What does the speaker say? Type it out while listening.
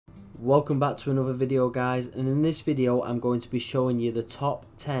Welcome back to another video, guys, and in this video I'm going to be showing you the top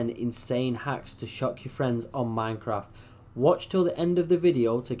 10 insane hacks to shock your friends on Minecraft. Watch till the end of the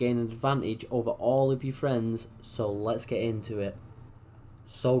video to gain an advantage over all of your friends, so let's get into it.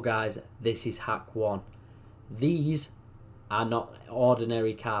 So guys, this is hack 1. These are not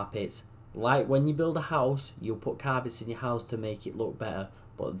ordinary carpets. Like when you build a house, you'll put carpets in your house to make it look better,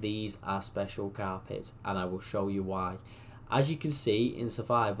 but these are special carpets and I will show you why. As you can see in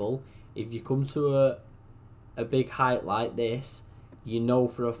survival, if you come to a big height like this, you know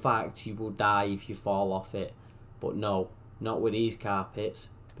for a fact you will die if you fall off it. But no, not with these carpets,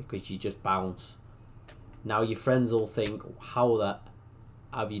 because you just bounce. Now your friends will think, how the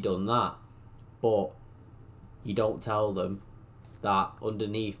have you done that? But you don't tell them that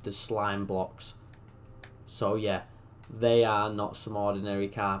underneath the slime blocks. So yeah, they are not some ordinary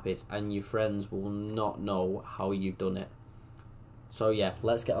carpets and your friends will not know how you've done it. So yeah,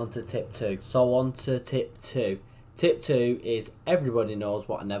 let's get on to tip 2. So on to tip 2. Tip 2 is everybody knows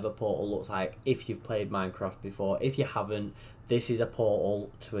what a nether portal looks like if you've played Minecraft before. If you haven't, this is a portal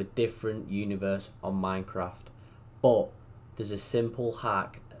to a different universe on Minecraft. But there's a simple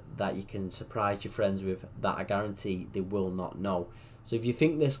hack that you can surprise your friends with that I guarantee they will not know. So if you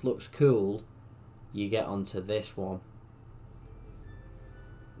think this looks cool, you get onto this one.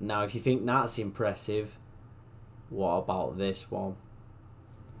 Now if you think that's impressive, what about this one?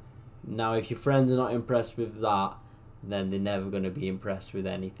 Now if your friends are not impressed with that, then they're never going to be impressed with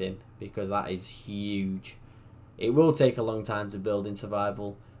anything, because that is huge. It will take a long time to build in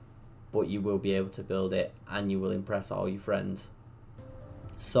survival, but you will be able to build it and you will impress all your friends.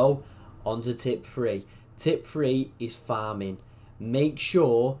 So on to tip 3. Tip 3 is farming. Make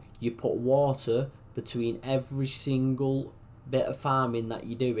sure you put water between every single bit of farming that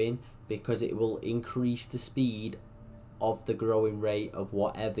you're doing, because it will increase the speed of the growing rate of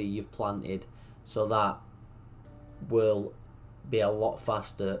whatever you've planted, so that will be a lot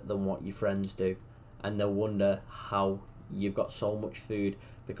faster than what your friends do, and they'll wonder how you've got so much food,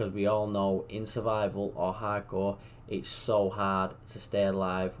 because we all know in survival or hardcore it's so hard to stay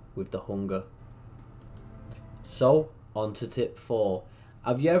alive with the hunger. So on to tip 4.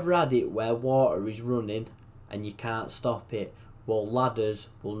 Have you ever had it where water is running and you can't stop it? Well, ladders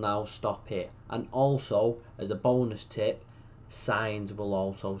will now stop it, and also as a bonus tip, signs will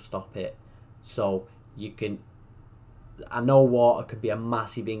also stop it. So you can, I know water can be a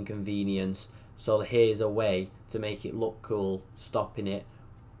massive inconvenience, so here's a way to make it look cool, stopping it.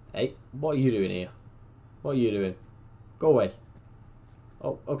 Hey, what are you doing here? What are you doing? Go away.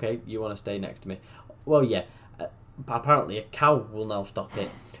 Oh, okay, you want to stay next to me. Well, yeah, apparently a cow will now stop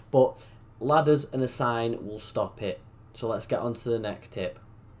it, but ladders and a sign will stop it. So let's get on to the next tip.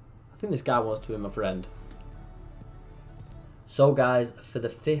 I think this guy wants to be my friend. So guys, for the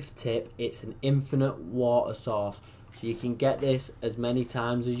 5th tip, it's an infinite water source. So you can get this as many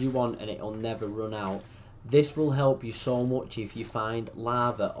times as you want and it'll never run out. This will help you so much if you find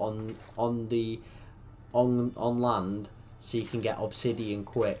lava on land, so you can get obsidian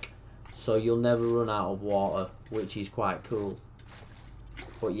quick. So you'll never run out of water, which is quite cool.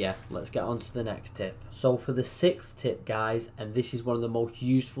 But yeah, let's get on to the next tip. So for the 6th tip, guys, and this is one of the most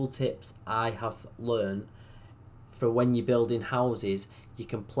useful tips I have learned, for when you're building houses, you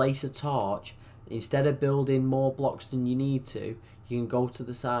can place a torch. Instead of building more blocks than you need to, you can go to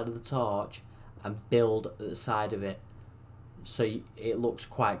the side of the torch and build at the side of it, so it looks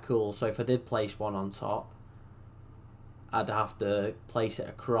quite cool. So if I did place one on top, I'd have to place it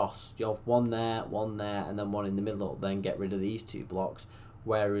across. You have one there, and then one in the middle, then get rid of these 2 blocks.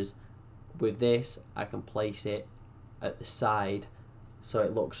 Whereas with this, I can place it at the side, so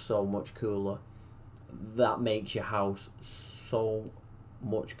it looks so much cooler. That makes your house so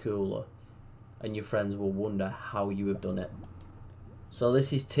much cooler, and your friends will wonder how you have done it. So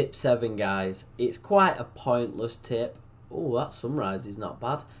this is tip 7, guys. It's quite a pointless tip. Oh, that sunrise is not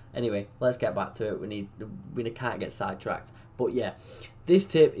bad. Anyway, let's get back to it. We can't get sidetracked. But yeah, this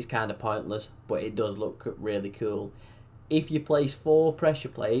tip is kind of pointless, but it does look really cool. If you place 4 pressure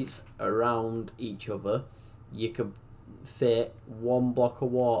plates around each other, you could fit 1 block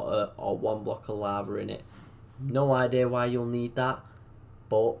of water or 1 block of lava in it. No idea why you'll need that,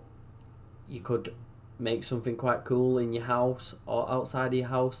 but you could make something quite cool in your house or outside of your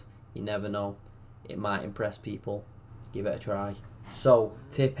house. You never know. It might impress people. Give it a try. So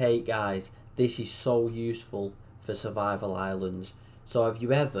tip 8, guys. This is so useful for survival islands. So have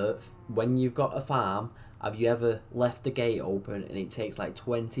you ever, when you've got a farm, have you ever left the gate open and it takes like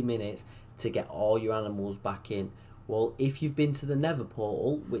 20 minutes to get all your animals back in? Well, if you've been to the nether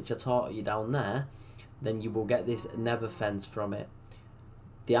portal, which I taught you down there, then you will get this nether fence from it.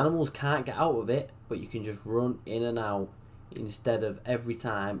 The animals can't get out of it, but you can just run in and out instead of every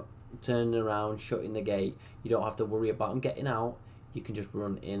time turning around, shutting the gate. You don't have to worry about them getting out. You can just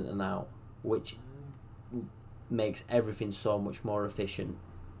run in and out, which makes everything so much more efficient.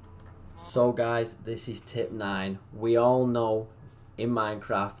 So guys, this is tip 9. We all know in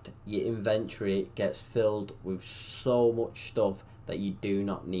Minecraft your inventory gets filled with so much stuff that you do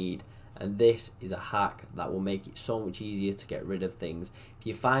not need, and this is a hack that will make it so much easier to get rid of things. If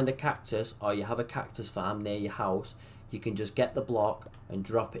you find a cactus or you have a cactus farm near your house, you can just get the block and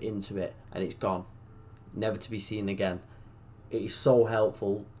drop it into it and it's gone, never to be seen again. It is so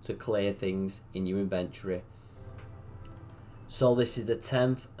helpful to clear things in your inventory. So this is the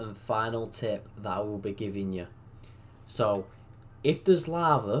 10th and final tip that I will be giving you. So if there's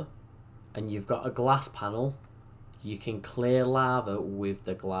lava and you've got a glass panel, you can clear lava with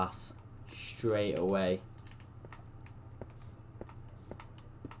the glass straight away.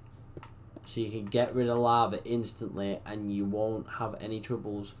 So you can get rid of lava instantly and you won't have any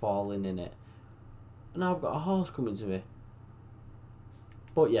troubles falling in it. And now I've got a horse coming to me.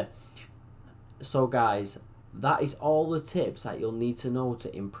 But yeah, so guys, that is all the tips that you'll need to know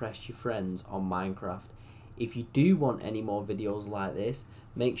to impress your friends on Minecraft. If you do want any more videos like this,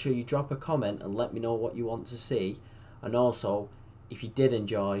 make sure you drop a comment and let me know what you want to see. And also, if you did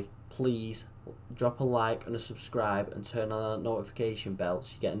enjoy, please drop a like and a subscribe and turn on that notification bell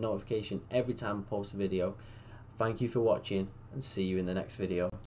so you get a notification every time I post a video. Thank you for watching and see you in the next video.